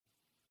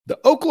The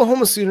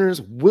Oklahoma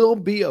Sooners will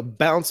be a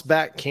bounce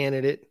back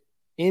candidate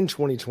in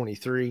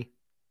 2023.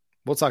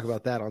 We'll talk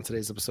about that on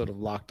today's episode of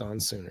Locked On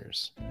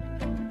Sooners.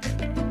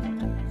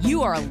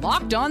 You are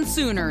Locked On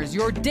Sooners,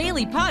 your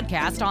daily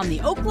podcast on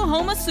the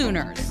Oklahoma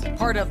Sooners,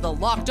 part of the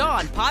Locked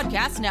On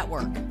Podcast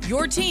Network,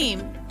 your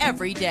team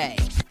every day.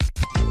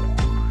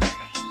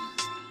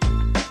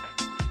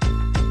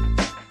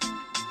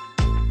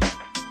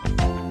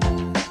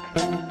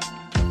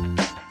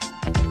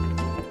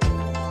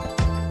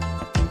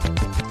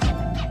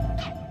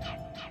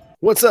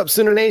 What's up,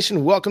 Sooner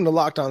Nation? Welcome to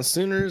Locked On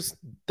Sooners.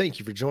 Thank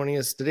you for joining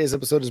us. Today's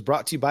episode is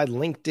brought to you by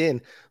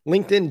LinkedIn.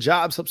 LinkedIn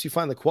Jobs helps you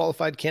find the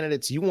qualified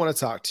candidates you want to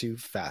talk to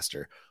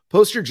faster.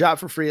 Post your job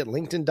for free at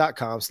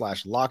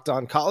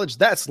linkedin.com/lockedoncollege.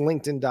 That's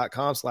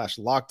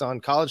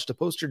linkedin.com/lockedoncollege to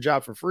post your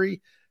job for free.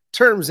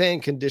 Terms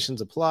and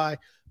conditions apply.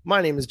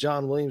 My name is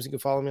John Williams. You can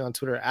follow me on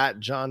Twitter at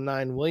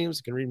John9Williams.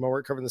 You can read my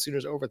work covering the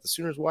Sooners over at the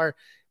Sooners Wire.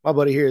 My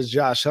buddy here is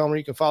Josh Helmer.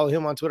 You can follow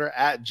him on Twitter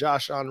at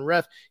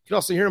JoshOnRef. You can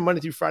also hear him Monday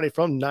through Friday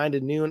from 9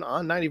 to noon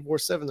on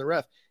 94.7 The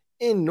Ref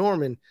in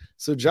Norman.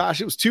 So,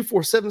 Josh, it was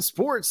 247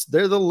 Sports.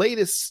 They're the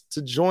latest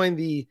to join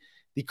the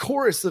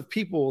chorus of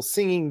people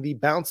singing the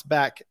bounce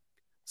back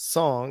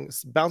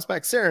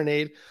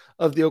serenade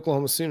of the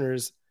Oklahoma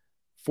Sooners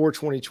for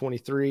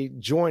 2023,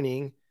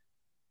 joining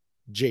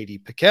J.D.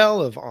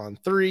 Pickell of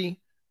On3,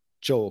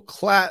 Joel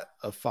Klatt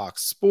of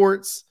Fox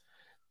Sports,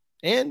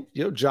 and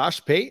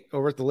Josh Pate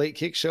over at the Late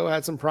Kick Show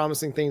had some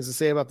promising things to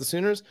say about the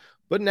Sooners,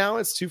 but now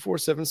it's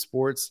 247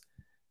 Sports.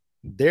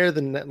 They're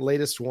the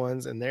latest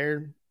ones, and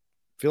they're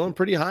feeling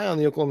pretty high on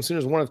the Oklahoma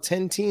Sooners. One of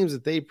 10 teams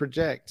that they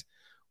project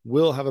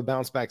will have a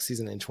bounce back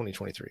season in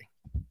 2023.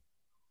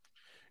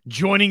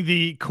 Joining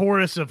the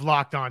chorus of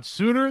Locked On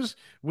Sooners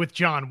with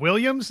John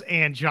Williams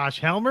and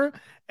Josh Helmer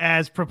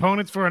as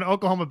proponents for an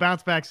Oklahoma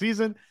bounce back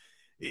season.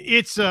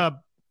 It's going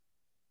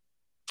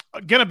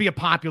to be a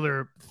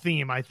popular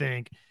theme, I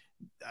think.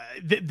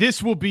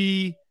 This will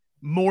be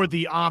more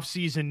the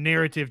offseason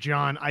narrative,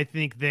 John, I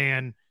think,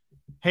 than,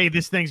 hey,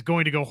 this thing's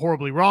going to go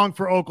horribly wrong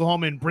for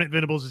Oklahoma and Brent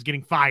Venables is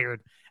getting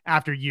fired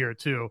after year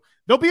two.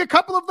 There'll be a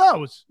couple of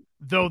those,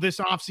 though, this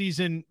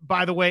offseason,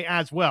 by the way,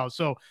 as well.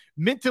 So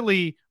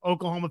mentally,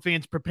 Oklahoma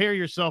fans, prepare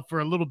yourself for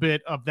a little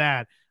bit of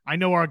that. I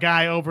know our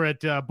guy over at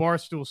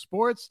Barstool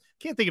Sports,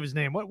 can't think of his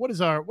name. What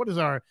is our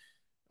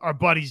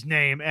buddy's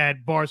name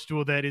at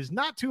Barstool that is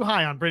not too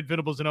high on Brent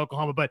Venables in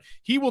Oklahoma, but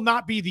he will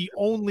not be the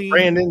only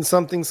Brandon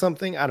something.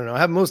 I don't know. I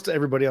have most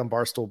everybody on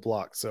Barstool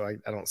blocked, so I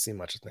don't see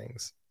much of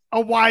things.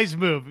 A wise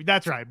move.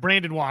 That's right.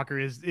 Brandon Walker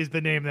is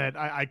the name that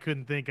I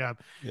couldn't think of.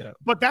 Yeah.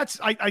 But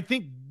I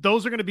think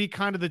those are going to be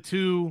kind of the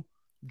two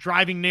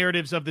driving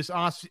narratives of this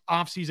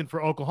offseason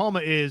for Oklahoma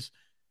is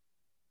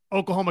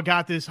Oklahoma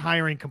got this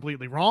hiring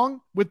completely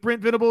wrong with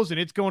Brent Venables, and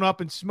it's going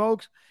up in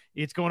smoke.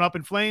 It's going up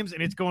in flames,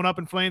 and it's going up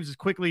in flames as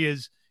quickly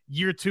as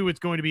year two it's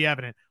going to be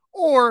evident.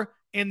 Or,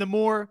 in the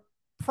more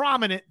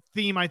prominent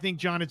theme, I think,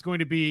 John, it's going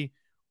to be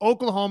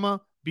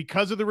Oklahoma,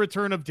 because of the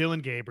return of Dillon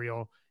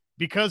Gabriel,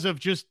 because of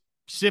just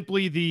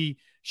simply the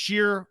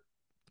sheer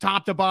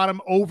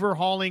top-to-bottom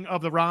overhauling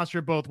of the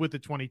roster, both with the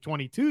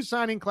 2022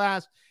 signing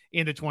class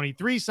and the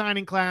 23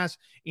 signing class,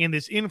 and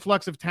this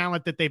influx of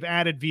talent that they've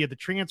added via the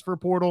transfer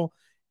portal,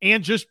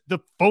 and just the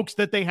folks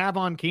that they have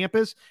on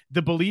campus,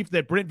 the belief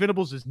that Brent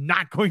Venables is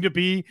not going to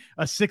be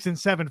a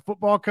 6-7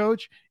 football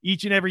coach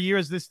each and every year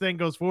as this thing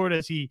goes forward,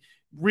 as he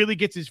really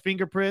gets his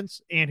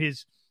fingerprints and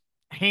his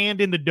hand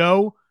in the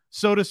dough,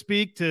 so to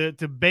speak, to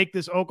bake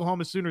this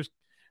Oklahoma Sooners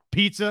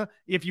pizza,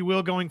 if you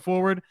will, going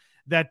forward,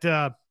 that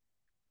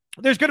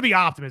there's going to be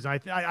optimism.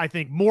 I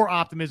think more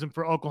optimism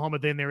for Oklahoma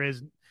than there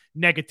is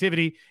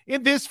negativity.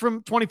 In this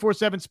from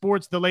 24/7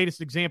 Sports, the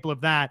latest example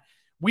of that,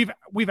 We've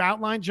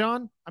outlined,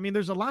 John. I mean,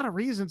 there's a lot of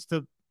reasons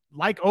to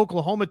like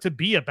Oklahoma to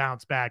be a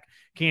bounce back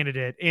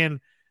candidate.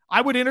 And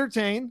I would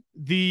entertain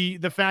the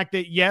fact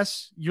that,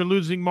 yes, you're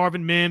losing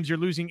Marvin Mims, you're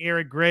losing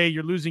Eric Gray,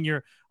 you're losing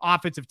your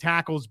offensive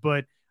tackles.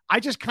 But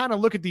I just kind of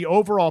look at the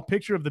overall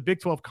picture of the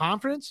Big 12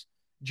 Conference,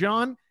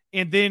 John,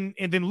 and then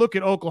look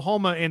at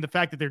Oklahoma and the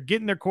fact that they're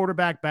getting their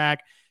quarterback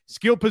back.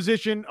 Skill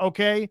position,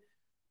 okay.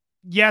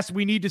 Yes,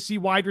 we need to see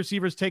wide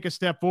receivers take a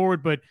step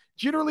forward. But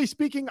generally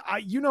speaking,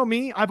 you know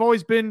me, I've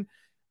always been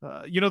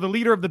the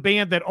leader of the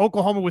band that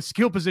Oklahoma with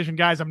skill position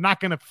guys, I'm not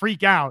going to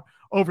freak out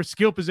over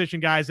skill position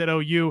guys at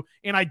OU.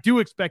 And I do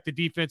expect the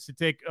defense to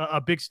take a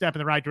big step in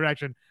the right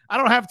direction. I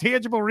don't have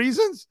tangible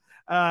reasons,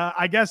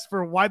 I guess,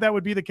 for why that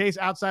would be the case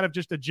outside of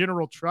just a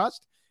general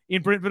trust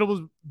in Brent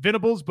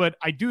Venables. But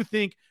I do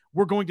think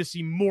we're going to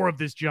see more of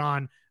this,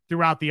 John,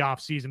 throughout the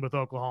offseason with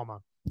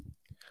Oklahoma.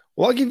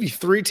 Well, I'll give you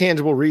 3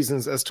 tangible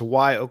reasons as to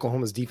why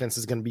Oklahoma's defense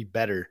is going to be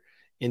better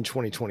in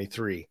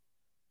 2023.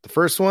 The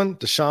first one,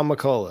 Deshaun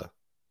McCullough.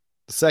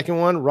 The second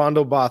one,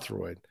 Rondo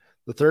Bothroyd.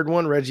 The third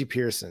one, Reggie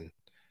Pearson.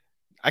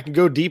 I can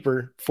go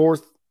deeper.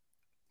 Fourth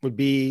would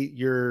be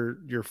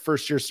your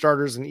first-year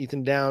starters in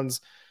Ethan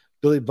Downs,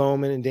 Billy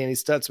Bowman, and Danny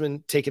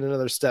Stutzman taking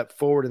another step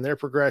forward in their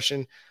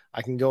progression.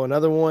 I can go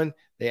another one.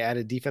 They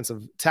added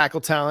defensive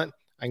tackle talent.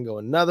 I can go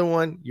another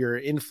one. Your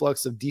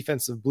influx of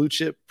defensive blue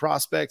chip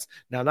prospects.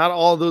 Now, not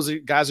all of those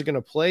guys are going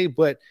to play,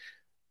 but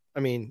I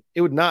mean,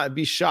 it would not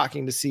be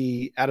shocking to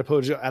see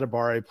Adepoju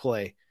Adebawore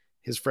play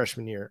his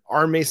freshman year.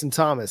 R. Mason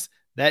Thomas,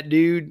 that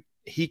dude,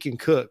 he can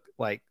cook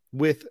like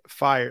with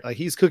fire. Like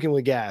he's cooking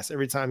with gas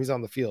every time he's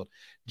on the field.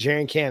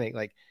 Jaren Kanak,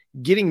 like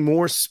getting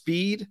more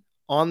speed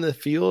on the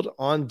field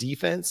on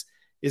defense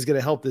is going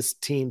to help this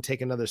team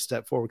take another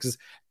step forward, because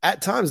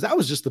at times that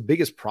was just the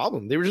biggest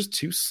problem. They were just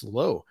too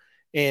slow.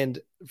 And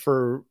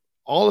for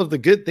all of the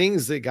good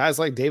things that guys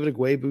like David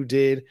Agwebu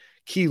did,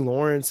 Key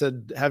Lawrence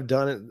have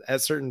done it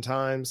at certain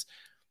times,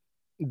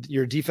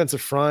 your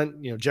defensive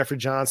front, Jeffrey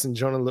Johnson,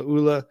 Jonah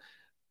Laula,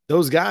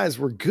 those guys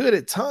were good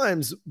at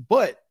times,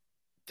 but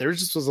there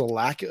just was a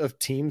lack of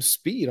team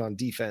speed on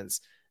defense.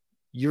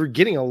 You're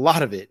getting a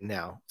lot of it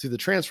now through the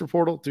transfer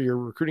portal, through your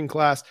recruiting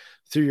class,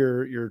 through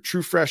your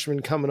true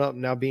freshmen coming up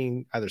now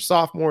being either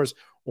sophomores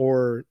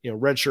or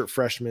redshirt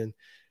freshmen.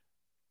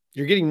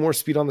 You're getting more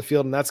speed on the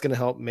field, and that's going to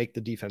help make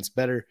the defense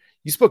better.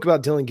 You spoke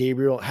about Dillon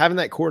Gabriel. Having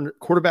that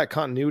quarterback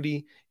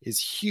continuity is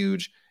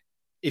huge.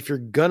 If you're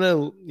going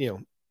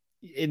to,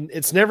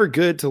 it's never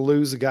good to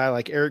lose a guy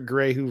like Eric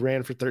Gray who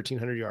ran for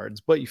 1,300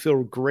 yards, but you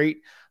feel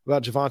great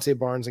about Javante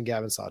Barnes and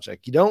Gavin Sawchuk.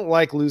 You don't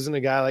like losing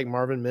a guy like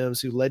Marvin Mims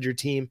who led your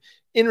team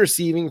in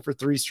receiving for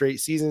 3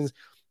 straight seasons.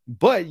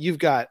 But you've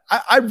got –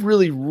 I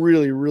really,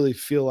 really, really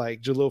feel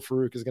like Jalil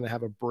Farooq is going to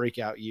have a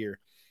breakout year.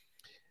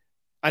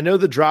 I know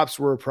the drops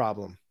were a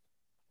problem,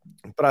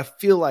 but I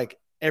feel like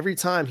every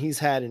time he's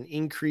had an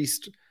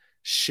increased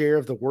share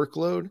of the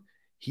workload,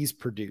 he's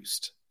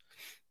produced.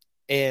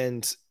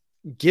 And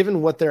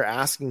given what they're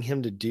asking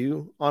him to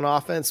do on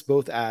offense,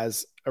 both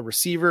as a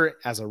receiver,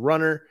 as a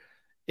runner,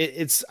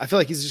 I feel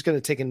like he's just going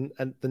to take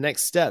the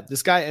next step.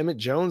 This guy, Emmett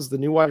Jones, the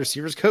new wide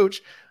receivers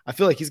coach, I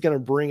feel like he's going to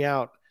bring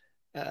out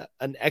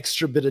an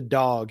extra bit of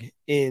dog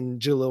in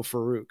Jalil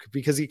Farooq,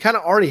 because he kind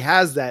of already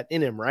has that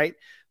in him, right?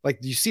 Like,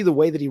 you see the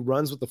way that he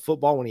runs with the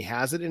football when he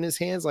has it in his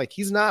hands. Like,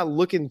 he's not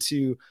looking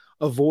to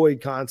avoid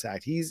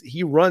contact.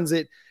 He runs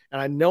it.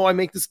 And I know I've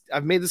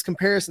made this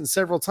comparison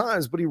several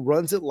times, but he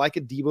runs it like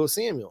a Deebo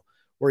Samuel,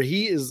 where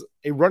he is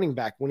a running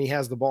back when he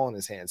has the ball in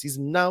his hands. He's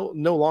no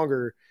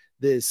longer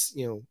this,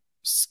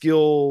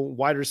 skill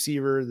wide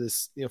receiver,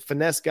 this,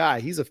 finesse guy.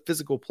 He's a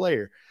physical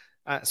player.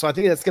 So I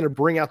think that's going to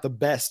bring out the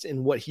best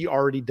in what he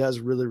already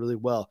does really, really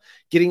well.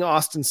 Getting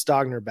Austin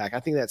Stogner back, I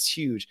think that's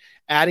huge.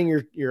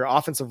 Adding your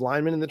offensive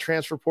lineman in the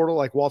transfer portal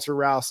like Walter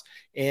Rouse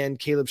and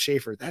Caleb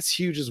Schaefer, that's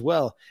huge as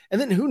well. And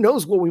then who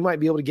knows what we might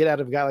be able to get out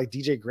of a guy like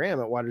DJ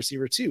Graham at wide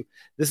receiver too.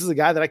 This is a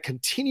guy that I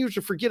continue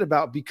to forget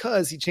about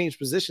because he changed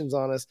positions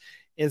on us.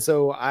 And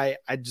so I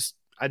just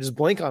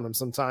blank on him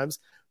sometimes.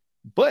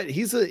 But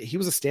he was a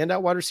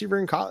standout wide receiver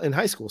in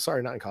high school.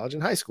 Sorry, not in college,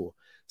 in high school.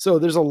 So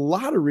there's a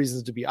lot of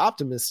reasons to be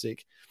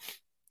optimistic.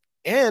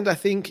 And I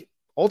think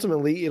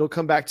ultimately it'll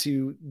come back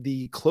to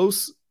the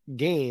close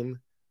game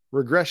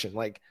regression.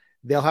 Like,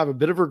 they'll have a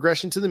bit of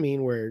regression to the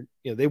mean where,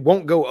 they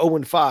won't go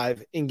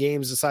 0-5 in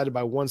games decided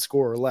by 1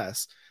 score or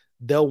less.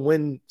 They'll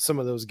win some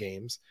of those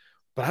games,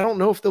 but I don't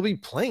know if they'll be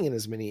playing in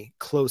as many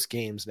close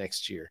games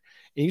next year.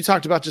 And you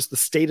talked about just the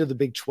state of the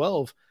Big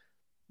 12.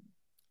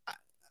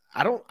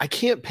 I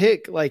can't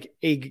pick like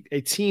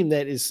a team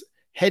that is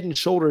head and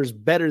shoulders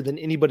better than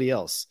anybody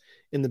else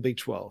in the Big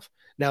 12.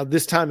 Now,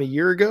 this time a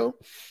year ago,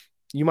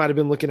 you might have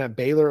been looking at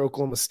Baylor,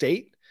 Oklahoma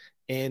State,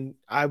 and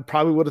I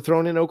probably would have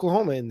thrown in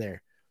Oklahoma in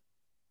there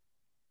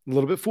a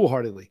little bit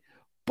foolhardily.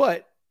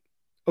 But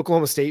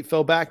Oklahoma State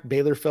fell back.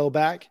 Baylor fell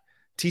back.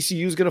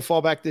 TCU is going to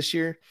fall back this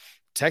year.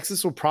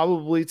 Texas will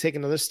probably take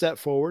another step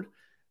forward.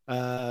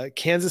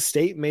 Kansas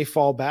State may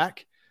fall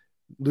back,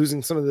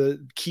 losing some of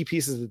the key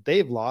pieces that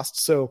they've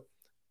lost. So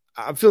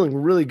I'm feeling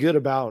really good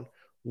about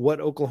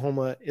what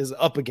Oklahoma is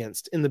up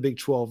against in the Big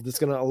 12 that's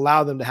going to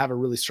allow them to have a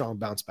really strong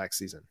bounce back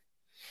season.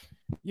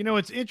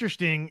 It's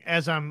interesting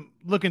as I'm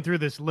looking through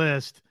this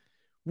list.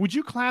 Would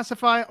you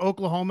classify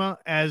Oklahoma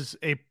as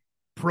a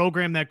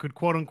program that could,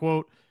 quote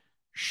unquote,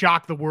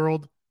 shock the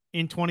world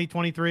in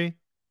 2023?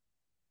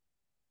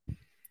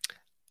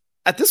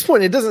 At this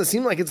point, it doesn't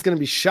seem like it's going to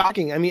be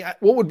shocking. I mean,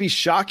 what would be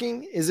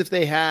shocking is if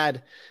they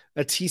had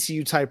a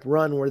TCU type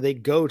run where they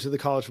go to the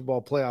college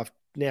football playoff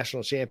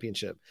national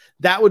championship.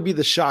 That would be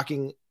the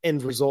shocking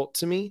end result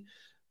to me.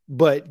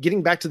 But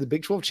getting back to the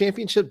Big 12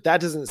 championship,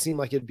 that doesn't seem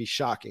like it'd be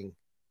shocking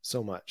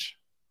so much.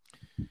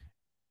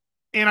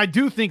 And I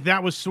do think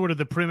that was sort of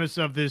the premise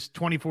of this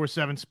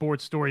 24/7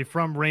 sports story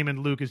from Raymond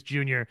Lucas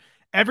Jr.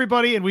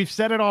 Everybody, and we've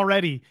said it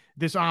already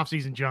this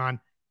offseason, John,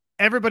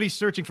 everybody's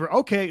searching for,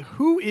 okay,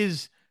 who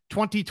is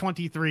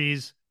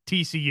 2023's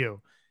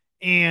TCU?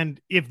 And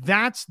if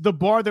that's the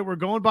bar that we're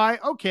going by,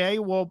 okay,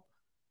 well,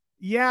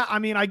 yeah, I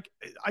mean, I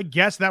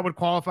guess that would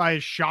qualify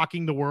as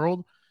shocking the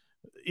world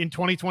in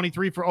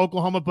 2023 for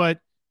Oklahoma.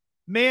 But,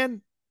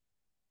 man,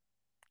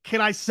 can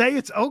I say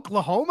it's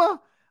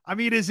Oklahoma? I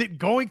mean, is it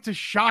going to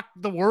shock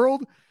the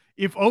world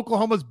if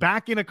Oklahoma's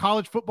back in a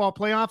college football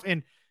playoff?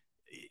 And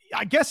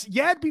I guess,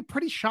 yeah, it'd be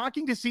pretty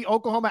shocking to see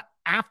Oklahoma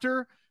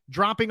after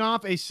dropping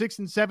off a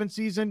 6-7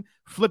 season,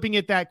 flipping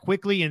it that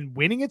quickly and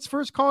winning its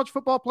first college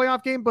football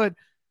playoff game. But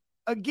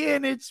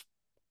again, it's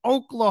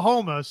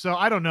Oklahoma. So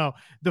I don't know.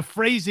 The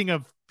phrasing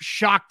of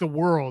shock the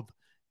world,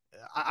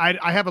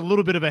 I have a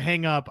little bit of a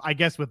hang up, I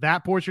guess, with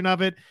that portion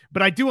of it,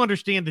 but I do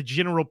understand the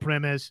general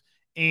premise.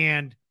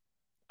 And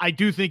I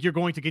do think you're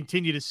going to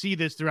continue to see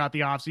this throughout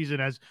the offseason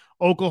as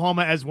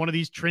Oklahoma as one of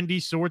these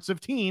trendy sorts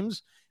of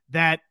teams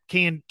that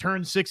can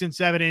turn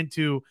 6-7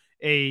 into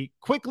a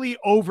quickly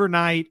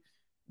overnight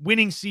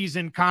winning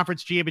season,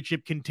 conference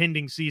championship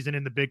contending season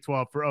in the Big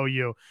 12 for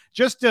OU.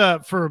 Just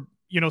for,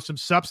 some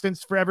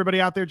substance for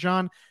everybody out there,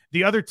 John,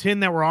 the other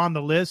 10 that were on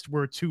the list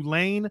were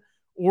Tulane,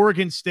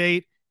 Oregon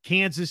State,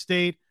 Kansas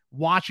State,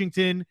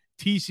 Washington,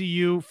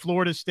 TCU,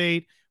 Florida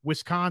State,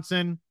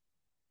 Wisconsin,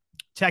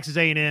 Texas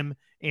A&M,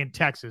 and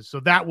Texas. So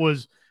that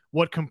was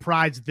what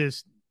comprised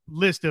this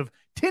list of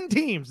 10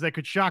 teams that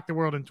could shock the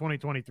world in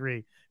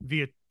 2023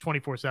 via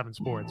 24/7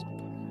 Sports.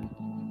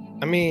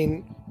 I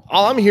mean,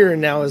 all I'm hearing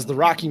now is the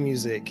Rocky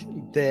music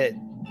that,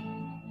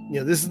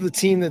 this is the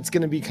team that's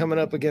going to be coming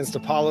up against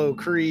Apollo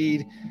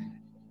Creed,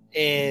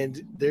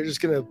 and they're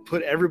just going to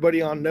put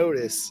everybody on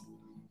notice.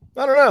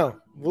 I don't know.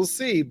 We'll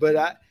see.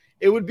 But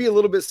it would be a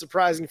little bit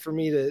surprising for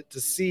me to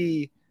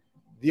see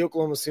the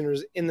Oklahoma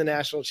Sooners in the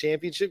national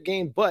championship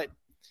game. But,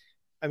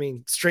 I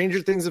mean,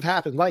 stranger things have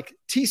happened, like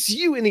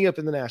TCU ending up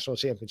in the national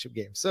championship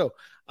game. So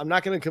I'm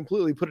not going to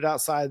completely put it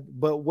outside.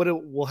 But what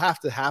it will have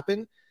to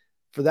happen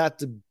for that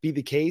to be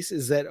the case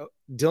is that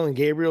Dillon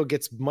Gabriel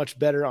gets much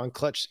better in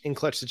clutch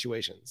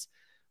situations,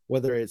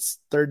 whether it's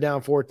third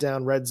down, fourth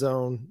down, red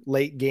zone,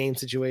 late game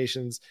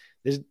situations.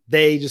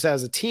 They just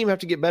as a team have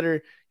to get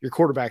better. Your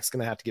quarterback's going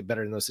to have to get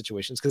better in those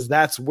situations because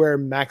that's where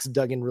Max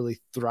Duggan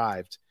really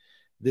thrived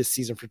this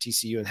season for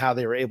TCU and how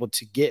they were able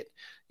to get,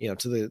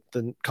 to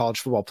the college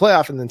football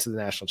playoff and then to the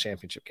national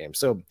championship game.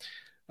 So,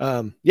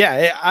 I'm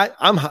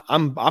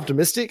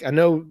optimistic. I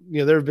know,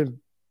 there have been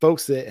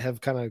folks that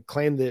have kind of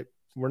claimed that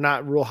we're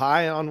not real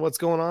high on what's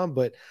going on,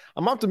 but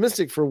I'm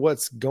optimistic for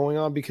what's going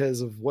on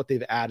because of what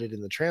they've added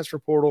in the transfer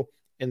portal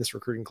in this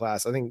recruiting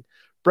class. I think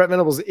Brett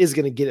Venables is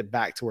going to get it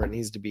back to where it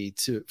needs to be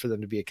for them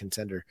to be a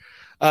contender.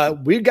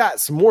 We've got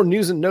some more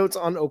news and notes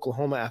on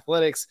Oklahoma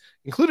athletics,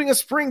 including a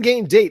spring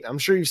game date. I'm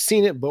sure you've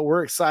seen it, but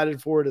we're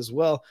excited for it as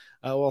well.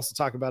 We'll also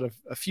talk about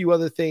a few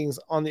other things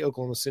on the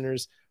Oklahoma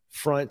Sooners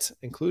front,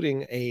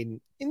 including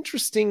an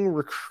interesting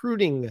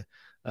recruiting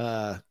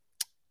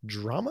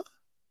drama.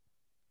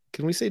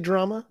 Can we say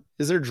drama?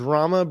 Is there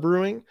drama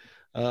brewing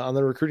on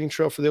the recruiting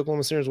trail for the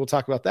Oklahoma Sooners? We'll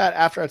talk about that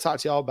after I talk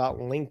to y'all about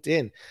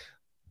LinkedIn.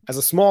 As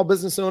a small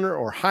business owner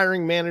or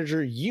hiring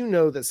manager, you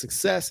know that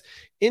success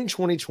in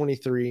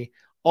 2023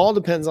 all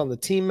depends on the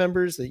team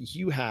members that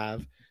you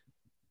have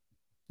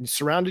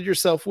surrounded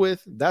yourself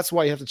with. That's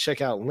why you have to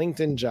check out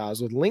LinkedIn Jobs.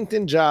 With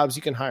LinkedIn Jobs,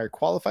 you can hire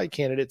qualified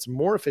candidates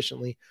more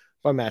efficiently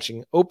by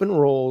matching open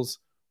roles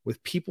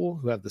with people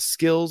who have the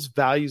skills,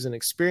 values, and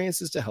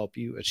experiences to help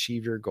you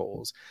achieve your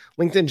goals.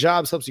 LinkedIn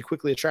Jobs helps you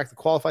quickly attract the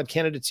qualified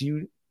candidates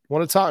you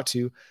want to talk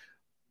to.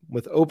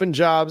 With open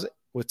jobs,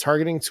 with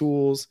targeting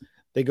tools,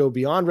 they go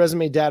beyond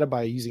resume data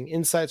by using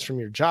insights from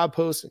your job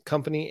post,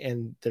 company,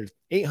 and their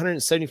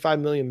 875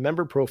 million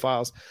member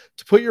profiles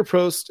to put your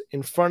post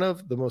in front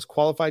of the most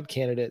qualified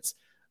candidates.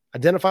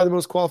 Identify the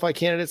most qualified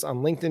candidates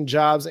on LinkedIn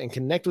Jobs and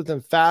connect with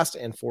them fast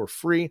and for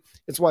free.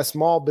 It's why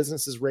small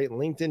businesses rate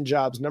LinkedIn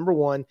Jobs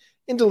 #1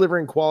 in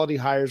delivering quality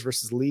hires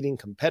versus leading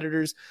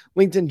competitors.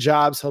 LinkedIn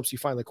Jobs helps you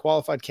find the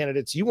qualified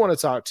candidates you want to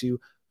talk to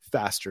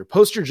faster.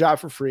 Post your job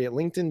for free at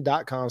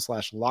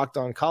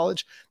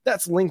linkedin.com/lockedoncollege.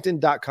 That's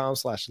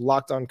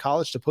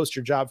linkedin.com/lockedoncollege to post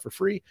your job for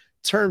free.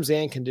 Terms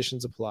and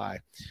conditions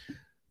apply.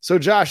 So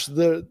Josh,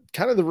 the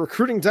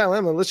recruiting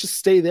dilemma, let's just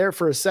stay there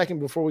for a second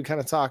before we kind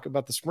of talk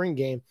about the spring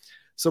game.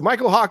 So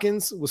Michael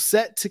Hawkins was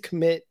set to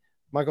commit.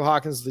 Michael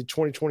Hawkins, the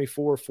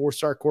 2024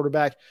 four-star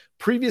quarterback,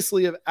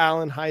 previously of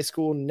Allen High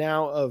School,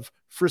 now of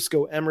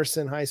Frisco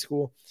Emerson High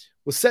School,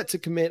 was set to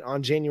commit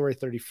on January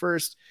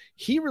 31st.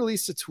 He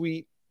released a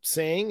tweet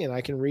saying, and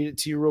I can read it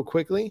to you real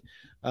quickly,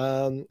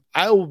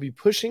 I will be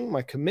pushing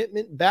my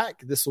commitment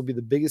back. This will be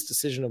the biggest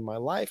decision of my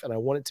life, and I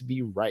want it to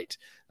be right.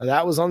 Now,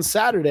 that was on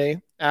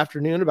Saturday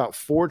afternoon, about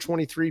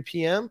 4:23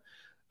 p.m.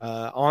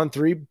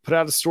 On3 put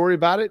out a story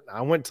about it.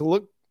 I went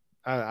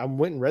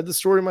and read the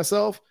story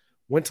myself,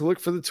 went to look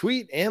for the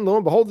tweet, and lo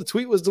and behold, the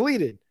tweet was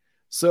deleted.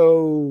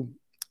 So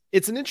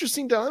it's an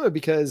interesting dilemma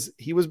because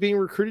he was being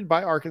recruited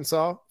by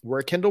Arkansas,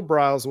 where Kendall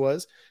Briles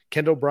was.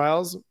 Kendall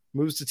Briles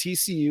moves to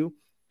TCU.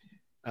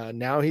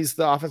 Now he's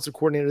the offensive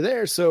coordinator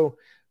there. So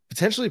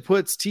potentially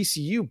puts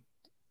TCU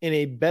in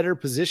a better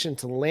position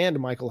to land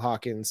Michael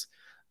Hawkins.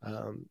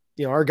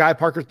 Our guy,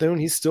 Parker Thune,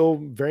 he's still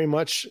very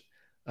much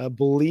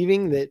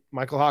believing that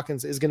Michael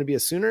Hawkins is going to be a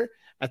Sooner.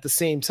 At the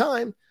same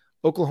time,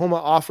 Oklahoma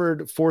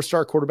offered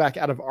four-star quarterback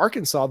out of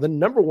Arkansas, the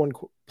 #1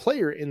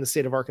 player in the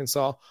state of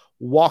Arkansas,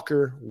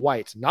 Walker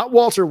White. Not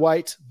Walter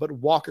White, but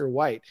Walker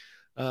White,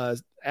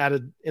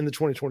 added in the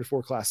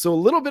 2024 class. So a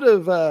little bit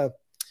of,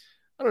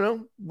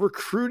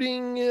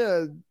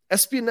 recruiting,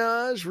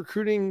 espionage,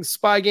 recruiting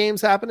spy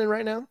games happening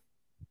right now.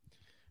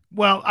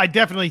 Well, I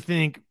definitely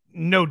think,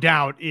 no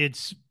doubt,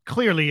 it's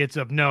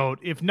of note.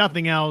 If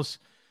nothing else,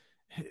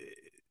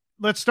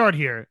 let's start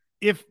here.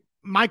 If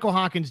Michael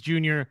Hawkins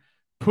Jr.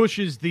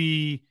 pushes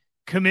the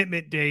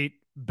commitment date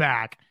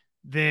back,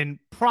 then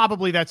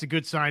probably that's a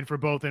good sign for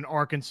both an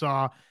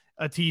Arkansas,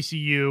 a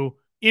TCU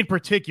in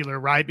particular,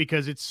 right?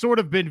 Because it's sort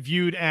of been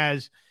viewed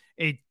as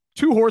a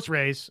two-horse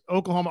race,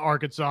 Oklahoma,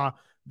 Arkansas.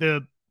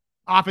 The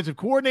offensive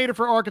coordinator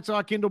for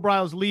Arkansas, Kendall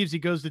Briles, leaves. He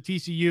goes to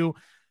TCU.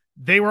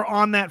 They were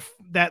on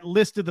that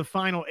list of the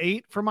final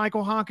 8 for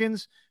Michael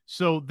Hawkins.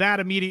 So that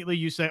immediately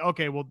you say,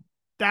 okay, well,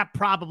 that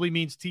probably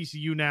means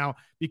TCU now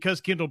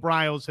because Kendall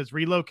Briles has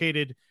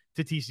relocated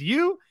to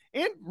TCU.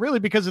 And really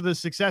because of the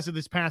success of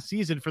this past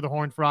season for the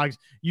Horned Frogs,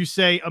 you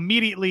say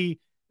immediately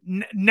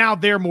now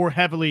they're more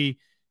heavily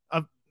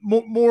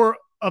more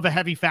of a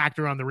heavy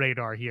factor on the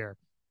radar here.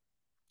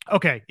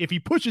 Okay, if he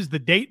pushes the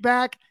date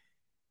back,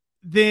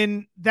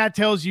 then that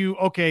tells you,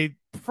 okay,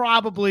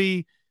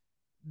 probably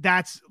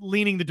that's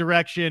leaning the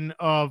direction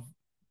of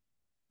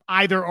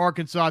either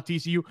Arkansas,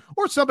 TCU,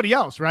 or somebody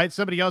else, right?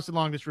 Somebody else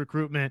along this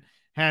recruitment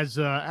has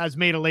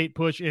made a late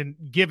push and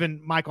given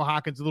Michael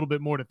Hawkins a little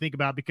bit more to think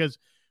about, because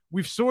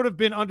we've sort of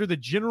been under the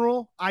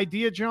general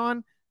idea,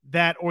 John,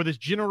 that, or this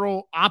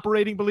general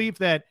operating belief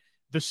that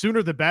the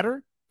sooner the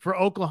better for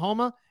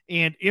Oklahoma.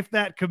 And if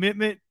that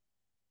commitment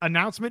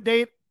announcement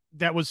date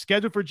that was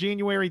scheduled for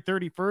January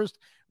 31st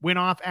went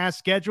off as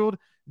scheduled,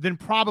 then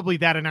probably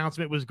that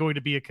announcement was going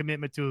to be a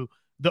commitment to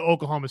the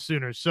Oklahoma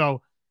Sooners.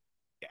 So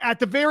at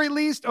the very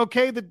least,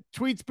 okay, the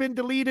tweet's been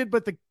deleted,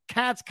 but the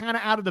cat's kind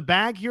of out of the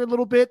bag here a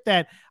little bit,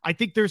 that I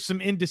think there's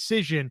some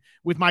indecision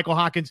with Michael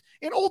Hawkins.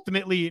 And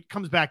ultimately it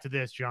comes back to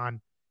this,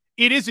 John.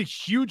 It is a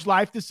huge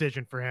life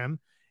decision for him.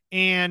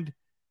 And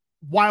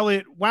while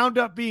it wound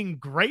up being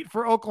great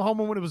for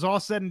Oklahoma when it was all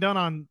said and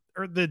done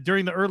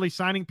during the early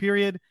signing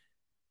period,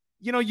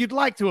 you know, you'd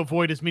like to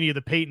avoid as many of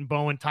the Peyton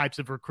Bowen types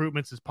of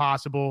recruitments as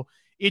possible.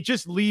 It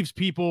just leaves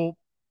people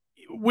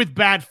with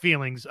bad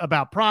feelings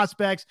about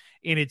prospects,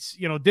 and it's,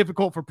 you know,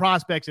 difficult for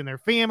prospects and their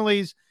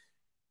families.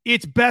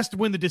 It's best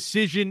when the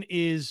decision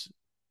is,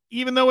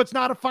 even though it's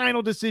not a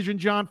final decision,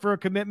 John, for a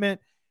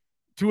commitment,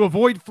 to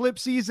avoid flip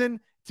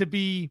season, to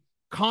be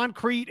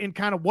concrete in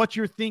kind of what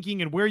you're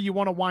thinking and where you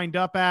want to wind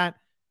up at.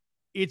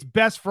 It's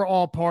best for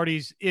all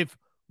parties if,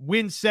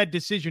 when said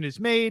decision is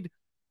made,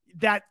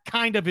 that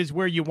kind of is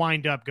where you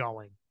wind up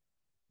going.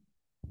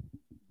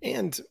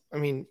 And I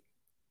mean,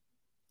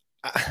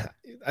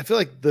 I feel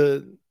like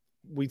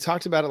we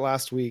talked about it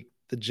last week,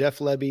 the Jeff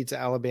Lebby to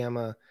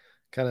Alabama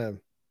kind of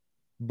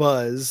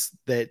buzz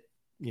that,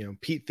 you know,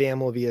 Pete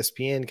Thamel of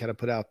ESPN kind of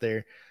put out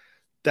there,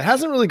 that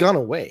hasn't really gone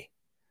away.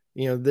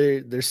 You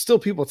know, there's still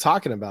people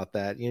talking about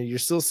that. You know, you're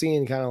still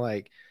seeing kind of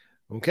like,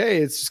 okay,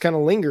 it's just kind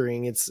of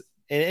lingering.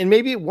 And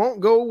maybe it won't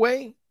go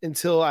away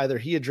until either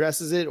he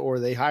addresses it or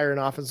they hire an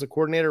offensive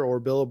coordinator or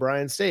Bill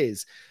O'Brien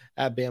stays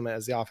at Bama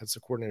as the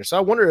offensive coordinator. So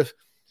I wonder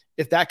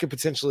if that could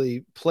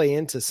potentially play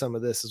into some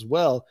of this as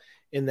well,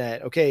 in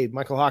that, okay,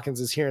 Michael Hawkins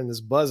is hearing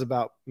this buzz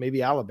about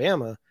maybe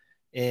Alabama,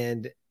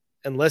 and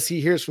unless he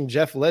hears from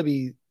Jeff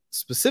Lebby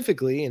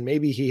specifically, and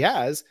maybe he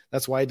has,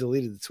 that's why I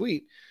deleted the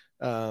tweet.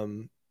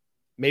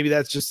 Maybe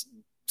that's just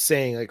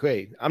saying like,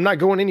 wait, I'm not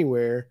going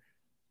anywhere.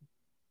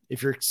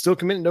 If you're still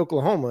committed to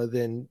Oklahoma,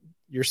 then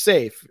you're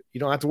safe. You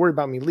don't have to worry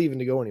about me leaving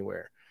to go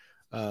anywhere.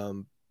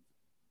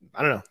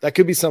 I don't know. That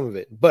could be some of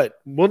it, but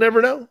we'll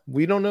never know.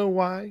 We don't know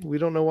why.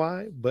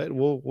 But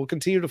we'll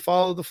continue to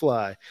follow the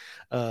fly.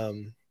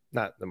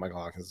 Not that Michael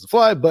Hawkins is a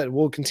fly, but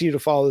we'll continue to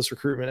follow this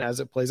recruitment as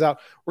it plays out.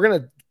 We're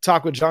going to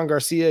talk with John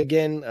Garcia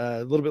again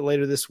a little bit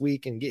later this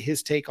week and get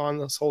his take on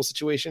this whole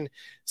situation,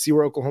 see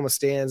where Oklahoma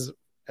stands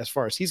as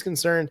far as he's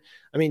concerned.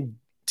 I mean,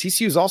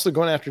 TCU is also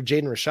going after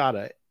Jaden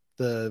Rashada,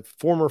 the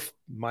former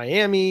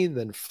Miami,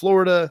 then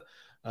Florida,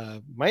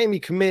 Miami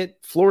commit,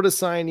 Florida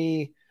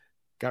signee,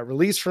 got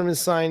released from his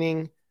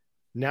signing,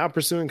 now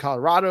pursuing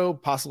Colorado,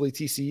 possibly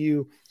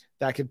TCU.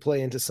 That could play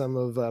into some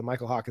of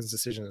Michael Hawkins'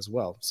 decision as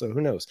well. So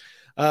who knows?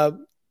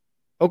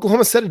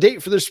 Oklahoma set a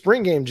date for their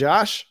spring game,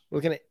 Josh. We're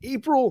looking at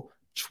April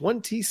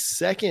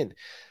 22nd.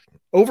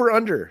 Over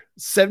under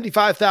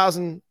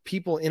 75,000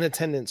 people in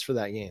attendance for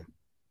that game.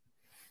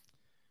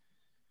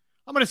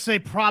 I'm going to say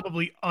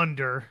probably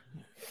under,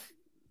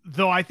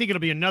 though I think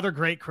it'll be another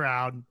great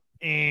crowd.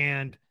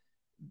 And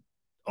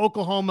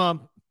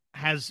Oklahoma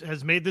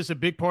has made this a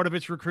big part of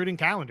its recruiting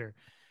calendar,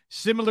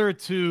 similar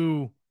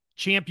to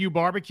Champ U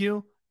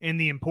Barbecue and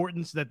the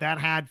importance that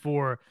had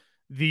for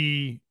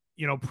the,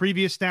 you know,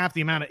 previous staff,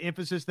 the amount of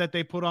emphasis that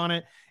they put on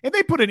it. And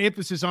they put an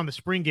emphasis on the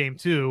spring game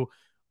too,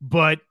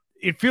 but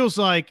it feels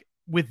like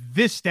with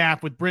this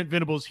staff, with Brent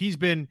Venables, he's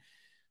been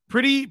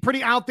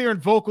pretty out there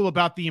and vocal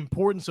about the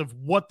importance of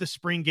what the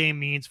spring game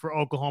means for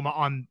Oklahoma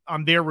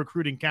on their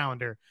recruiting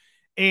calendar.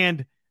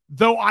 And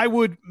though I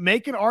would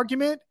make an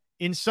argument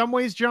in some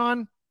ways,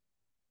 John,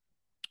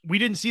 we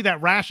didn't see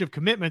that rash of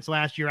commitments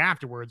last year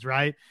afterwards,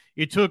 right?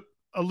 It took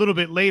a little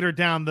bit later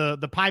down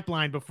the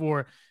pipeline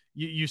before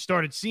you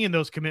started seeing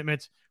those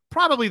commitments.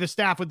 Probably the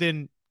staff would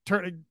then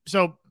turn.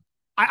 So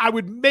I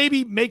would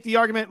maybe make the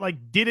argument,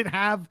 like, did it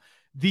have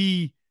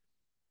the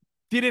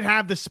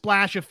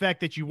splash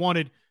effect that you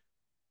wanted?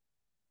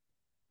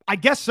 I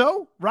guess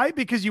so, right?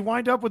 Because you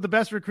wind up with the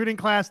best recruiting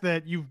class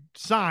that you've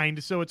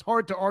signed, so it's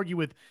hard to argue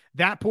with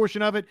that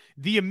portion of it.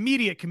 The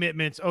immediate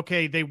commitments,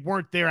 okay, they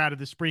weren't there out of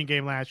the spring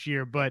game last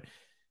year, but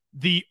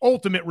the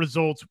ultimate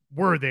results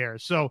were there.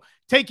 So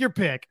take your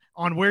pick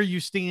on where you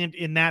stand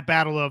in that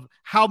battle of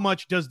how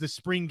much does the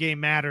spring game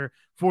matter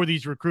for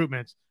these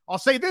recruitments. I'll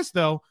say this,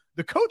 though.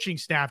 The coaching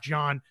staff,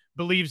 John,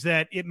 believes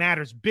that it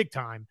matters big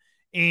time.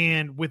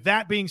 And with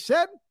that being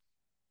said,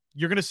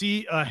 you're going to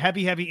see a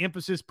heavy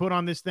emphasis put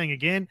on this thing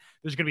again.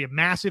 There's going to be a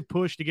massive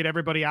push to get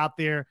everybody out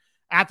there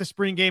at the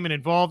spring game and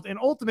involved. And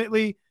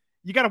ultimately,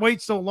 you got to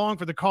wait so long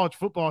for the college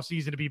football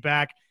season to be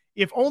back,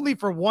 if only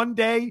for one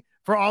day,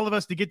 for all of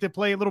us to get to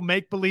play a little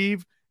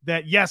make-believe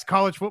that, yes,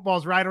 college football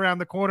is right around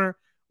the corner.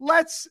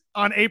 Let's,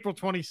 on April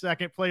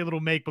 22nd, play a little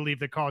make-believe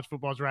that college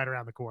football is right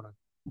around the corner.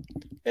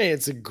 Hey,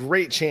 it's a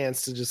great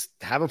chance to just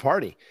have a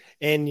party.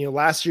 And,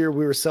 last year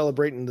we were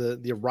celebrating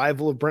the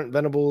arrival of Brent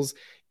Venables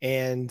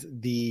and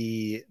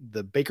the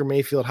Baker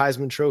Mayfield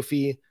Heisman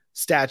Trophy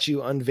statue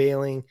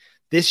unveiling.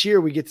 This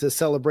year we get to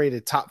celebrate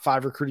a top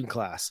 5 recruiting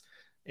class.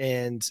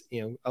 And,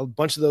 a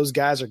bunch of those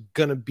guys are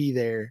going to be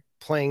there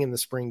playing in the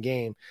spring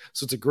game.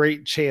 So it's a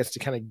great chance to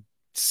kind of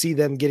see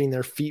them getting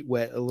their feet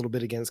wet a little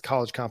bit against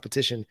college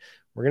competition.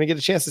 We're going to get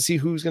a chance to see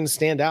who's going to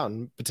stand out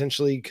and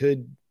potentially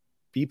could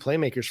be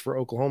playmakers for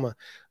Oklahoma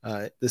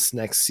this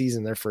next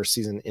season, their first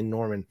season in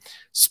Norman.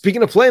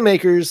 Speaking of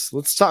playmakers,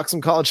 let's talk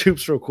some college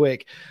hoops real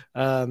quick.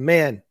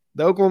 The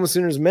Oklahoma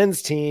Sooners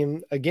men's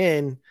team,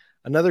 again,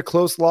 another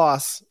close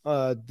loss,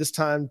 this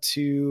time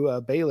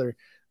to Baylor,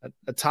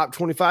 a top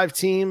 25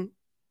 team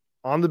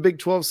on the Big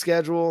 12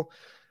 schedule,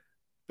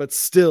 but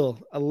still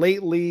a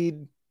late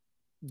lead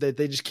that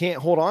they just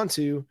can't hold on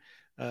to.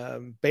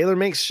 Baylor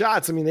makes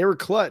shots. I mean, they were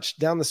clutch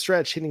down the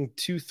stretch, hitting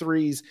 2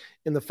 threes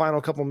in the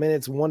final couple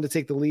minutes, one to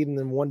take the lead and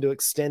then one to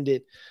extend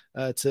it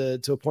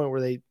to a point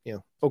where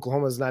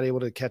Oklahoma is not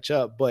able to catch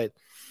up. But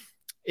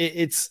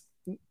it's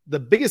the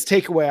biggest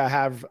takeaway I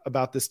have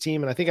about this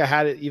team, and I think I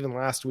had it even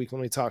last week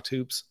when we talked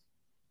hoops.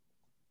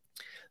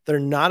 They're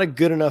not a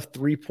good enough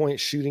 3-point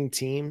shooting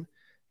team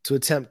to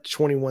attempt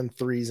 21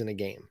 threes in a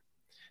game.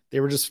 They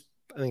were just,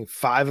 I think,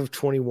 5 of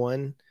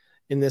 21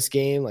 in this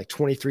game, like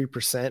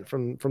 23%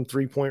 from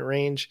 3-point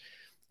range.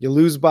 You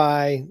lose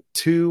by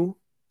 2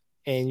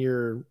 and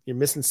you're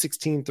missing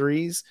 16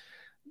 threes.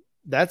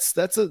 That's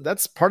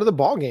part of the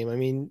ball game. I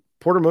mean,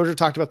 Porter Moser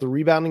talked about the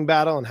rebounding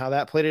battle and how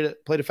that played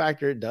a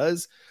factor. It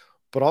does.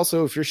 But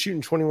also, if you're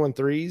shooting 21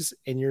 threes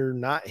and you're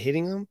not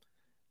hitting them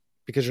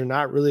because you're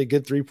not really a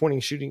good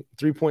 3-point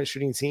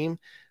shooting team,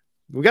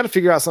 we got to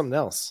figure out something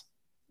else.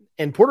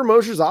 And Porter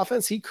Moser's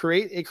offense, it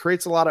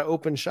creates a lot of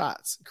open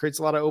shots, creates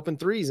a lot of open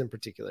threes in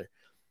particular.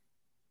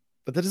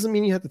 But that doesn't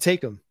mean you have to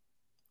take them.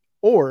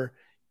 Or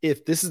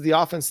if this is the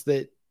offense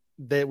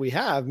that we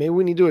have, maybe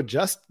we need to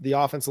adjust the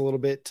offense a little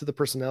bit to the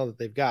personnel that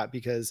they've got,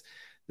 because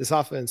this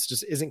offense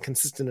just isn't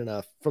consistent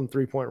enough from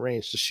 3-point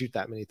range to shoot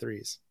that many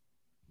threes.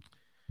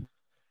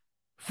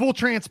 Full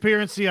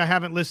transparency, I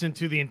haven't listened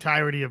to the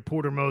entirety of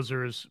Porter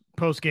Moser's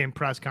post-game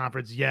press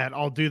conference yet.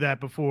 I'll do that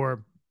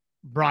before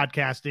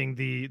broadcasting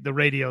the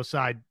radio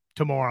side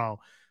tomorrow.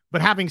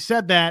 But having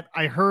said that,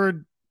 I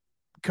heard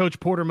Coach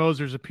Porter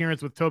Moser's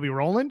appearance with Toby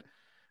Rowland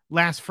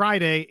last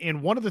Friday,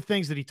 and one of the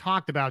things that he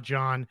talked about,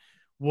 John,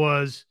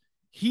 was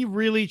he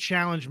really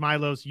challenged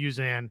Milos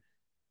Uzan.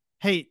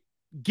 Hey,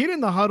 get in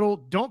the huddle.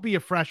 Don't be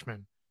a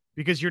freshman,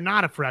 because you're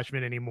not a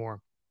freshman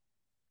anymore,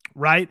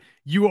 right?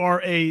 You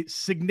are a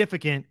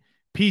significant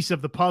piece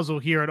of the puzzle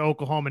here at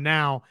Oklahoma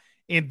now,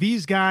 and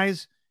these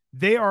guys,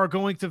 they are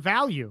going to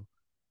value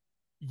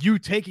you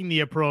taking the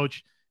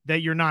approach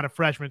that you're not a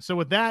freshman. So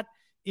with that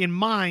in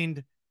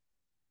mind,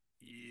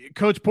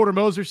 Coach Porter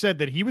Moser said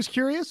that he was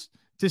curious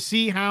to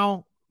see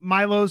how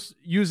Milos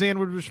Uzan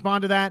would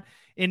respond to that.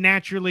 And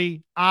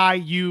naturally,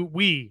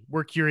 we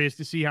were curious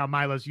to see how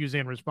Milos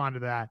Uzan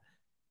responded to that.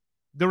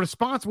 The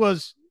response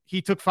was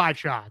he took 5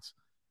 shots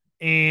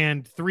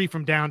and 3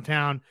 from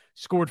downtown,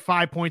 scored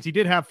 5 points. He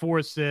did have 4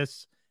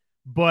 assists,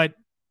 but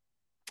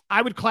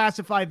I would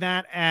classify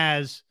that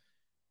as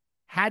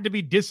had to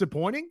be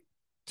disappointing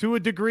to a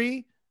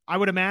degree, I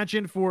would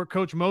imagine, for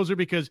Coach Moser,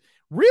 because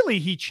really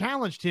he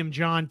challenged him,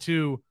 John,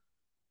 to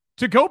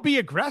go be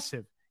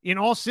aggressive in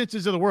all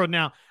senses of the word.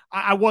 Now,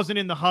 I wasn't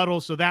in the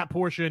huddle, so that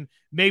portion,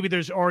 maybe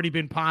there's already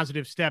been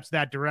positive steps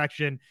that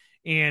direction.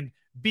 And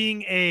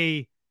being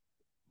a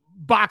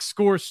box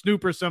score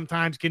snooper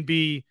sometimes can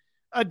be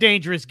a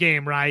dangerous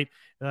game, right?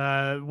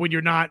 When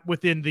you're not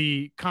within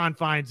the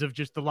confines of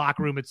just the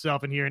locker room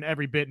itself and hearing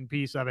every bit and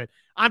piece of it.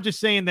 I'm just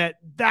saying that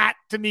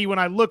to me, when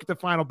I look at the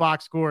final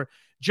box score,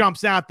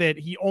 jumps out that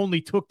he only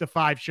took the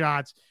 5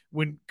 shots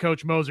when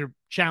Coach Moser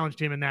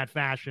challenged him in that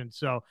fashion.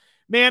 So,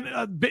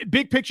 man,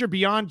 big picture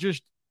beyond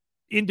just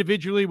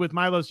individually with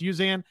Milos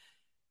Uzan,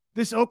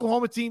 this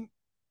Oklahoma team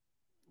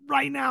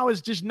right now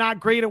is just not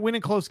great at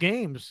winning close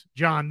games,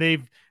 John.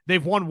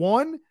 They've won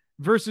 1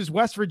 versus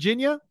West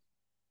Virginia.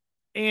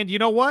 And you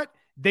know what?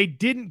 They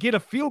didn't get a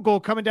field goal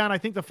coming down, I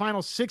think, the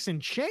final 6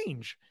 and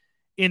change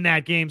in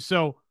that game.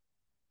 So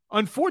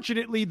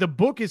unfortunately, the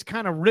book is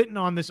kind of written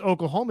on this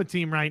Oklahoma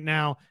team right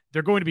now.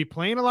 They're going to be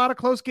playing a lot of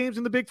close games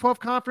in the Big 12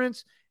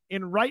 Conference.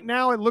 And right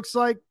now, it looks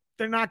like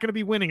they're not going to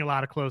be winning a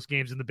lot of close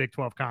games in the Big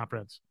 12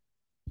 Conference.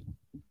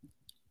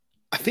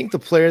 I think the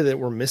player that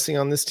we're missing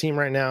on this team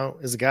right now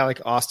is a guy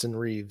like Austin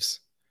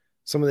Reeves,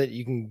 someone that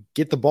you can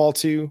get the ball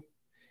to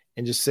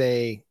and just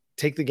say,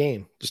 take the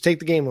game. Just take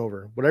the game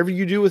over. Whatever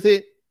you do with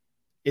it,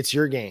 it's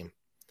your game.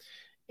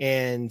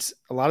 And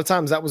a lot of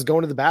times that was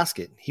going to the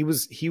basket. He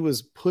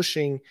was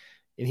pushing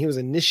and he was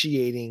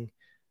initiating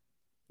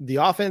the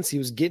offense. He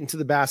was getting to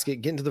the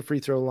basket, getting to the free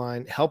throw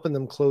line, helping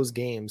them close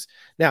games.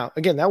 Now,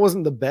 again, that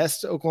wasn't the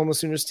best Oklahoma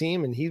Sooners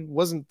team, and he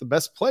wasn't the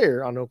best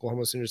player on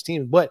Oklahoma Sooners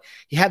team, but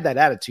he had that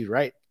attitude,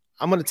 right?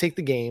 I'm going to take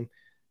the game.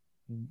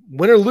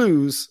 Win or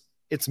lose,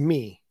 it's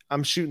me.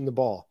 I'm shooting the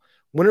ball.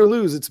 Win or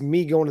lose, it's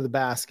me going to the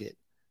basket.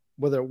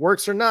 Whether it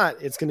works or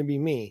not, it's going to be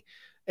me.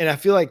 And I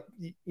feel like,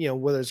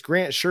 whether it's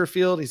Grant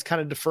Sherfield, he's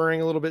kind of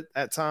deferring a little bit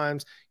at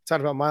times.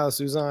 Talked about Miles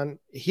Uzan.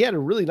 He had a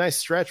really nice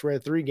stretch where he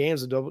had 3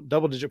 games of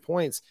double-digit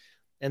points.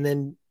 And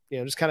then,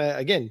 just kind of,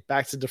 again,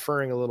 back to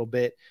deferring a little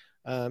bit.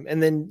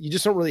 And then you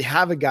just don't really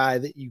have a guy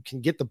that you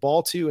can get the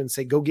ball to and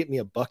say, go get me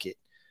a bucket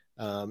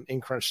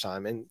in crunch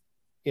time. And,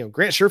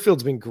 Grant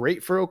Sherfield's been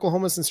great for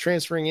Oklahoma since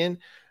transferring in,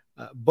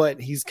 but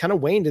he's kind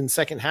of waned in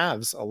second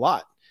halves a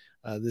lot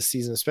this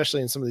season,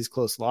 especially in some of these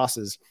close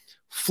losses.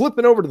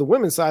 Flipping over to the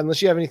women's side,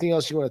 unless you have anything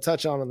else you want to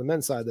touch on the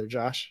men's side there,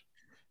 Josh.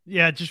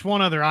 Yeah, just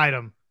one other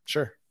item.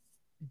 Sure.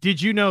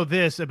 Did you know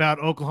this about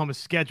Oklahoma's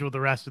schedule the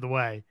rest of the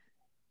way?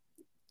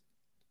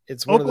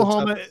 It's one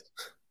Oklahoma. Of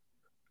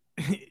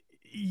the toughest.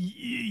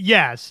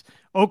 Yes.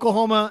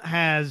 Oklahoma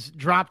has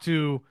dropped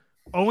to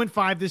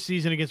 0-5 this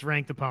season against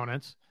ranked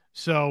opponents.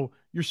 So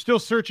you're still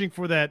searching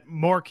for that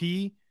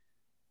marquee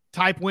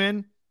type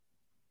win.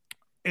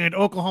 And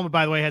Oklahoma,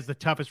 by the way, has the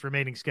toughest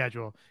remaining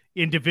schedule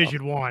in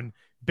Division I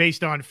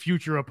based on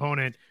future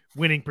opponent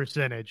winning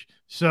percentage.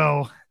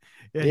 So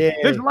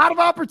there's a lot of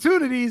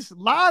opportunities,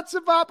 lots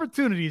of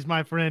opportunities,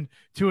 my friend,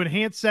 to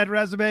enhance said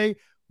resume,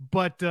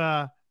 but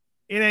it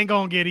ain't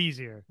going to get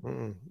easier.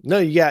 No,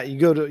 you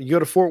go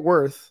to Fort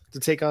Worth to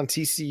take on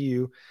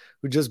TCU,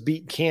 who just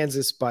beat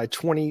Kansas by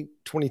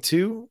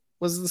 20-22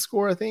 was the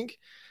score, I think,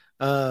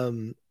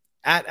 at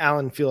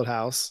Allen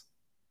Fieldhouse.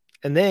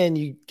 And then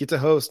you get to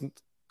host,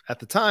 at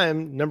the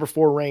time, number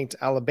 4 ranked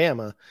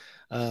Alabama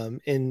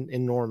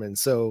in Norman.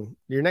 So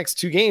your next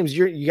 2 games,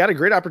 you got a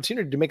great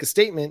opportunity to make a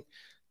statement.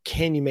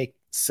 Can you make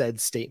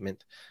said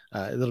statement?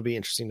 It'll be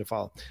interesting to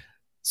follow.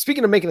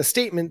 Speaking of making a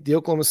statement, the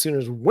Oklahoma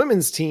Sooners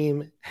women's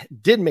team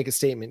did make a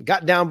statement,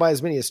 got down by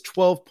as many as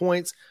 12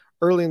 points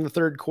early in the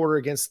third quarter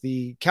against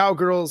the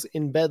Cowgirls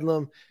in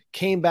Bedlam,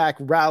 came back,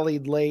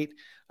 rallied late,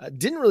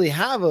 didn't really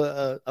have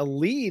a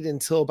lead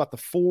until about the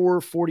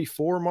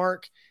 4:44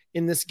 mark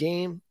in this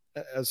game.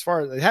 As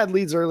far as they had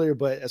leads earlier,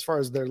 but as far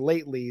as their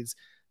late leads,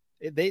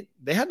 they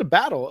had to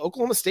battle.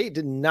 Oklahoma State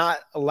did not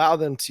allow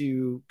them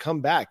to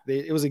come back.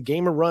 It was a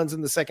game of runs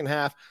in the second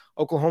half.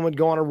 Oklahoma would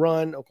go on a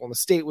run. Oklahoma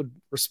State would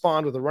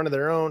respond with a run of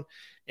their own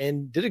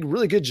and did a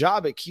really good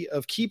job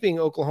of keeping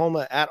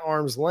Oklahoma at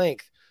arm's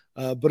length.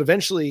 But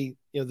eventually,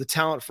 the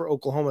talent for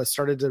Oklahoma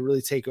started to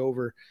really take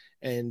over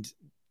and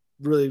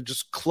really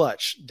just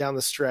clutch down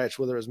the stretch,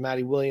 whether it was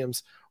Maddie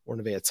Williams or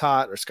Nevaeh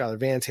Tot or Skylar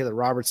Van, Taylor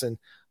Robertson.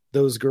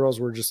 Those girls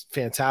were just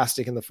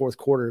fantastic in the fourth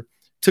quarter.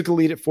 Took a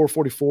lead at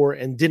 4:44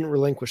 and didn't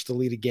relinquish the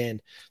lead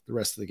again the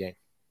rest of the game.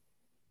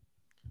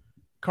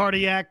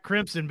 Cardiac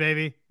Crimson,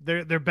 baby.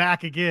 They're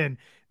back again.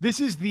 This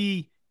is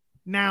the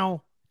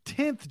now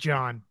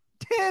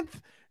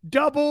 10th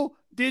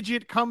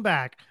double-digit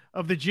comeback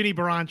of the Ginny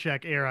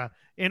Baranczyk era.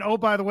 And oh,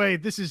 by the way,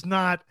 this is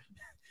not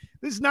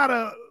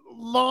a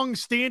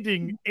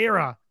long-standing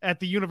era at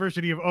the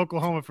University of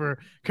Oklahoma for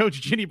Coach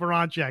Ginny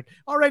Baranczyk.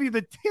 Already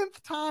the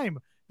 10th time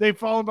they've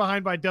fallen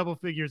behind by double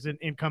figures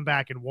and come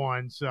back and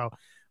won. So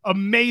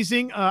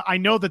amazing. I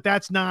know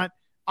that's not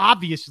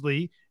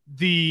obviously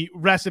the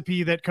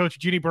recipe that Coach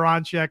Ginny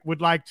Baranczyk would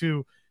like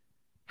to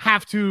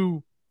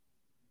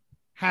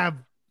have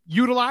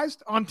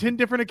utilized on 10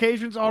 different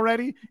occasions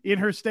already in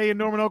her stay in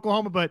Norman,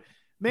 Oklahoma. But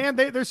man,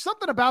 there's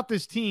something about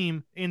this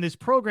team in this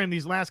program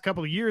these last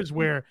couple of years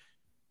where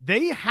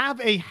they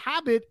have a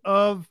habit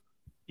of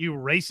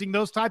erasing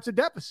those types of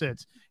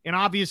deficits. And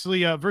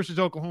obviously versus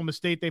Oklahoma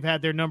State, they've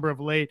had their number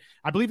of late.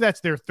 I believe that's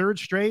their 3rd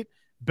straight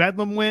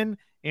Bedlam win.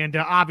 And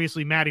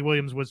obviously Maddie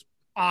Williams was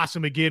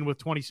awesome again with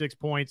 26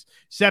 points,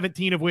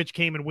 17 of which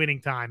came in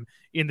winning time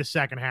in the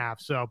second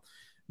half. So,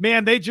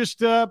 man, they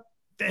just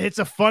it's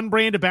a fun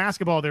brand of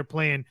basketball they're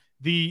playing.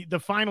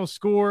 The final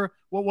score,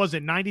 what was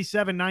it,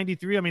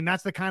 97-93? I mean,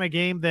 that's the kind of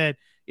game that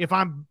if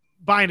I'm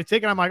buying a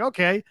ticket, I'm like,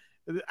 okay,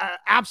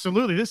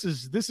 absolutely, this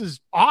is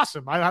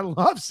awesome. I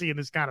love seeing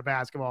this kind of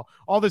basketball,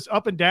 all this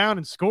up and down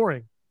and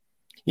scoring.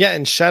 Yeah,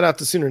 and shout out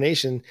to Sooner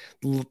Nation,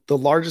 the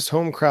largest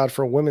home crowd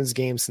for a women's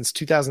game since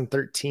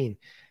 2013.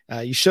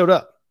 You showed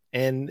up,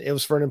 and it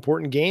was for an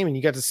important game, and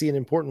you got to see an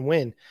important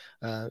win.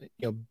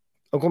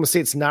 Oklahoma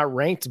State's not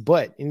ranked,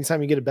 but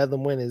anytime you get a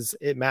Bedlam win,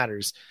 it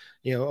matters.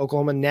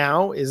 Oklahoma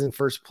now is in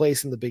first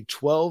place in the Big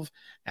 12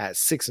 at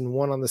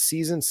 6-1 on the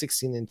season,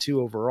 16-2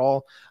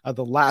 overall.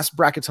 The last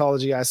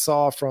bracketology I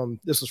saw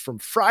this was from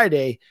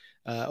Friday.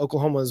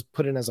 Oklahoma is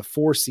put in as a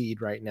 4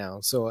 seed right now.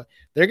 So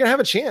they're going to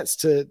have a chance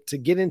to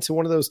get into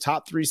one of those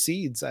top 3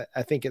 seeds.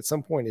 I think at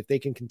some point, if they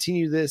can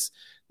continue this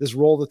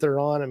role that they're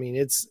on, I mean,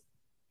 it's,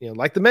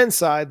 like the men's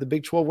side, the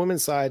Big 12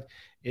 women's side,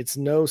 it's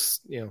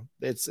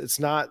it's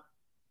not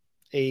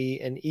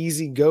an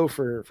easy go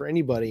for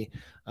anybody.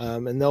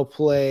 And they'll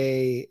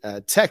play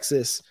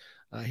Texas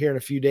here in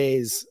a few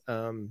days,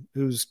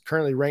 who's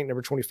currently ranked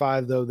number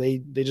 25, though they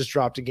just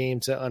dropped a game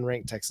to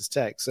unranked Texas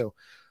Tech. So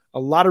a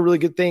lot of really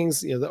good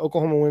things. The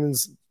Oklahoma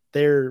women's,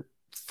 they're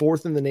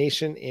third in the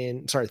nation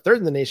in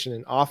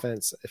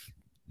offense.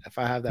 If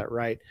I have that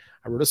right,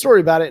 I wrote a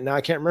story about it and now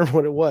I can't remember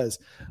what it was.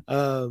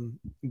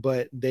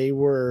 But they're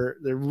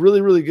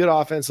really, really good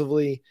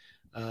offensively.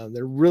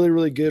 They're really,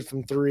 really good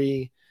from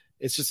 3.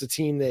 It's just a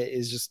team that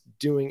is just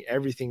doing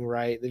everything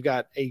right. They've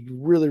got a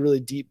really, really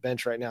deep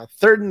bench right now,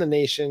 third in the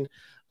nation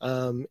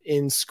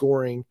in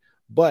scoring,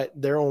 but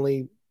they're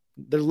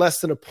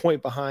less than a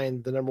point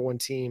behind the number 1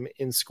 team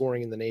in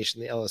scoring in the nation,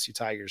 the LSU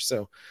Tigers.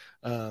 So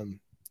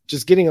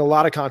just getting a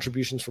lot of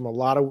contributions from a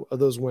lot of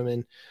those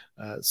women.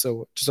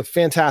 So just a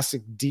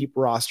fantastic deep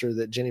roster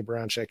that Jenny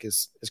Browncheck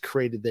has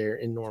created there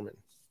in Norman.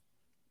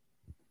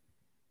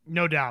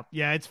 No doubt.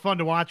 Yeah, it's fun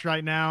to watch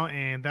right now,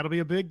 and that'll be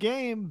a big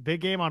game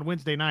on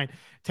Wednesday night.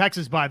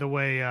 Texas, by the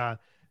way,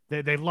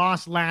 they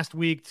lost last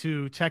week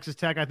to Texas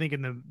Tech, I think,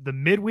 in the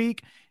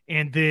midweek,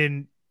 and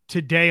then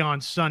today on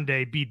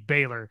Sunday beat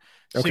Baylor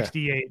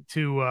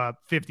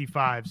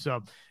 68-55.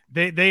 So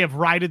they have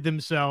righted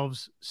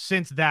themselves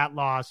since that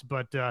loss,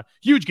 but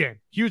huge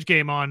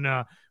game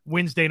on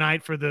Wednesday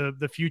night for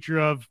the future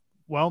of,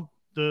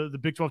 the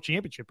Big 12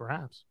 championship,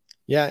 perhaps.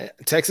 Yeah,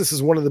 Texas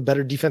is one of the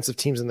better defensive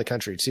teams in the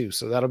country too.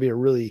 So that'll be a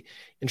really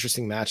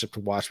interesting matchup to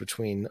watch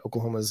between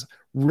Oklahoma's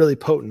really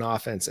potent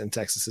offense and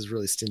Texas's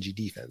really stingy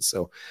defense.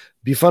 So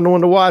be fun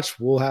one to watch.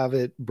 We'll have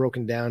it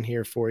broken down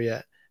here for you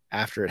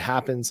after it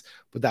happens.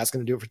 But that's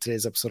going to do it for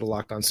today's episode of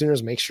Locked On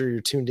Sooners. Make sure you're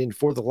tuned in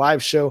for the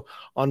live show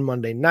on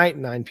Monday night,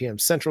 9 p.m.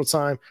 Central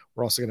Time.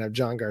 We're also going to have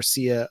John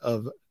Garcia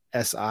of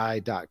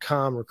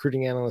SI.com,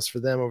 recruiting analyst for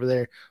them over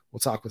there.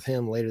 We'll talk with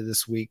him later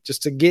this week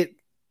just to get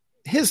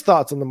his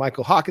thoughts on the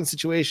Michael Hawkins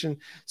situation,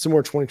 some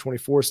more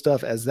 2024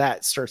 stuff as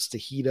that starts to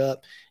heat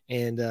up,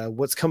 and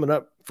what's coming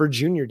up for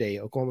Junior Day.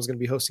 Oklahoma's going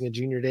to be hosting a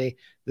Junior Day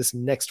this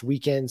next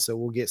weekend, so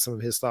we'll get some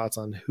of his thoughts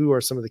on who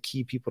are some of the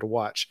key people to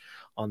watch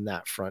on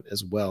that front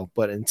as well.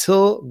 But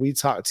until we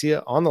talk to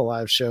you on the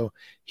live show,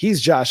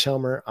 he's Josh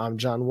Helmer. I'm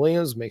John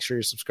Williams. Make sure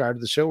you're subscribed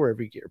to the show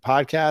wherever you get your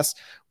podcasts.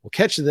 We'll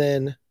catch you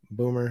then.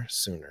 Boomer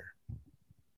Sooner.